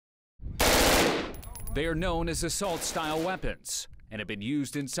They are known as assault-style weapons and have been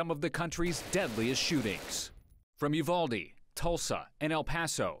used in some of the country's deadliest shootings. From Uvalde, Tulsa, and El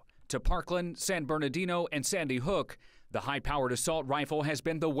Paso to Parkland, San Bernardino, and Sandy Hook, the high-powered assault rifle has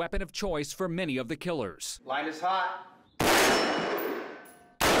been the weapon of choice for many of the killers. Line is hot.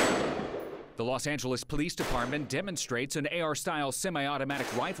 The Los Angeles Police Department demonstrates an AR-style semi-automatic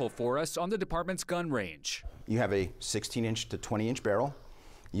rifle for us on the department's gun range. You have a 16-inch to 20-inch barrel.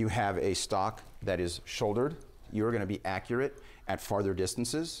 You have a stock that is shouldered. You're going to be accurate at farther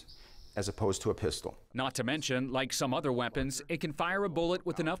distances as opposed to a pistol. Not to mention, like some other weapons, it can fire a bullet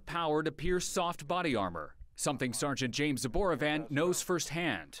with enough power to pierce soft body armor, something Sergeant James Zaborovan knows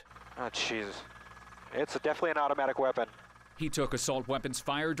firsthand. Oh, Jesus. It's definitely an automatic weapon. He took assault weapons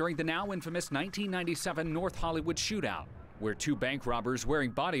fire during the now infamous 1997 North Hollywood shootout, where 2 bank robbers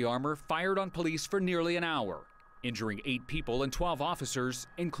wearing body armor fired on police for nearly an hour, injuring 8 people and 12 officers,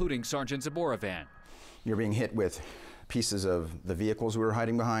 including Sergeant Zaborovan. You're being hit with pieces of the vehicles we were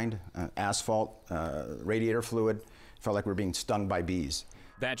hiding behind, asphalt, radiator fluid. Felt like we were being stung by bees.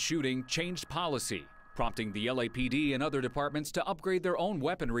 That shooting changed policy, prompting the LAPD and other departments to upgrade their own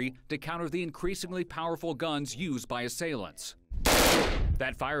weaponry to counter the increasingly powerful guns used by assailants.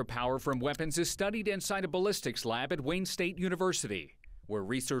 That firepower from weapons is studied inside a ballistics lab at Wayne State University, where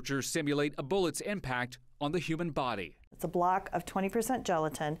researchers simulate a bullet's impact on the human body. It's a block of 20%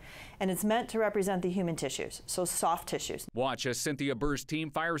 gelatin, and it's meant to represent the human tissues, so soft tissues. Watch as Cynthia Burr's team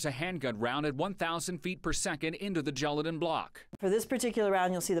fires a handgun round at 1,000 feet per second into the gelatin block. For this particular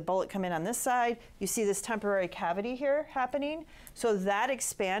round, you'll see the bullet come in on this side. You see this temporary cavity here happening. So that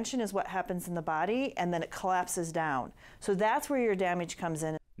expansion is what happens in the body, and then it collapses down. So that's where your damage comes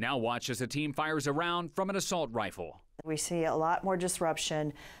in. Now watch as the team fires a round from an assault rifle. We see a lot more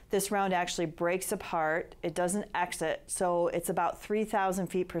disruption. This round actually breaks apart. It doesn't exit, so it's about 3,000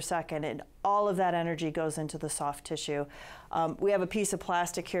 feet per second, and all of that energy goes into the soft tissue. We have a piece of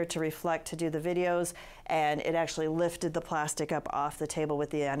plastic here to reflect to do the videos, and it actually lifted the plastic up off the table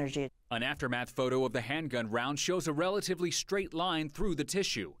with the energy. An aftermath photo of the handgun round shows a relatively straight line through the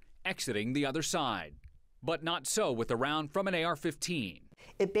tissue, exiting the other side. But not so with the round from an AR-15.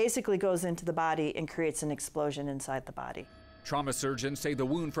 It basically goes into the body and creates an explosion inside the body. Trauma surgeons say the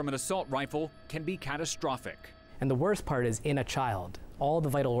wound from an assault rifle can be catastrophic. And the worst part is in a child, all the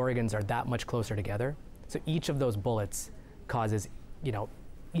vital organs are that much closer together. So each of those bullets causes,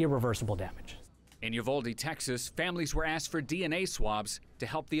 irreversible damage. In Uvalde, Texas, families were asked for DNA swabs to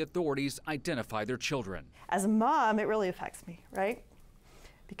help the authorities identify their children. As a mom, it really affects me, right?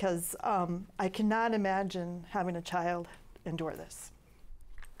 Because I cannot imagine having a child endure this.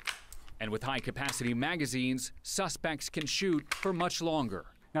 And with high-capacity magazines, suspects can shoot for much longer.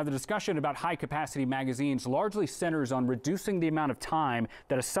 Now, the discussion about high-capacity magazines largely centers on reducing the amount of time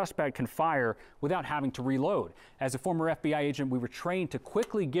that a suspect can fire without having to reload. As a former FBI agent, we were trained to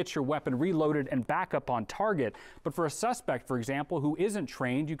quickly get your weapon reloaded and back up on target. But for a suspect, for example, who isn't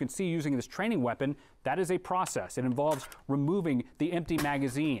trained, you can see using this training weapon, that is a process. It involves removing the empty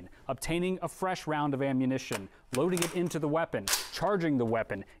magazine, obtaining a fresh round of ammunition, loading it into the weapon, charging the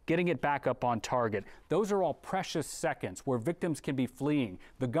weapon, getting it back up on target. Those are all precious seconds where victims can be fleeing,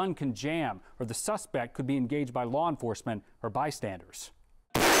 the gun can jam, or the suspect could be engaged by law enforcement or bystanders.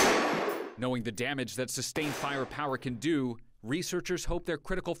 Knowing the damage that sustained firepower can do, researchers hope their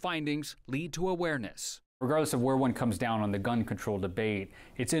critical findings lead to awareness. Regardless of where one comes down on the gun control debate,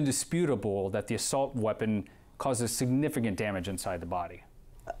 it's indisputable that the assault weapon causes significant damage inside the body.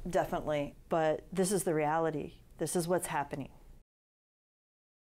 Definitely, but this is the reality. This is what's happening.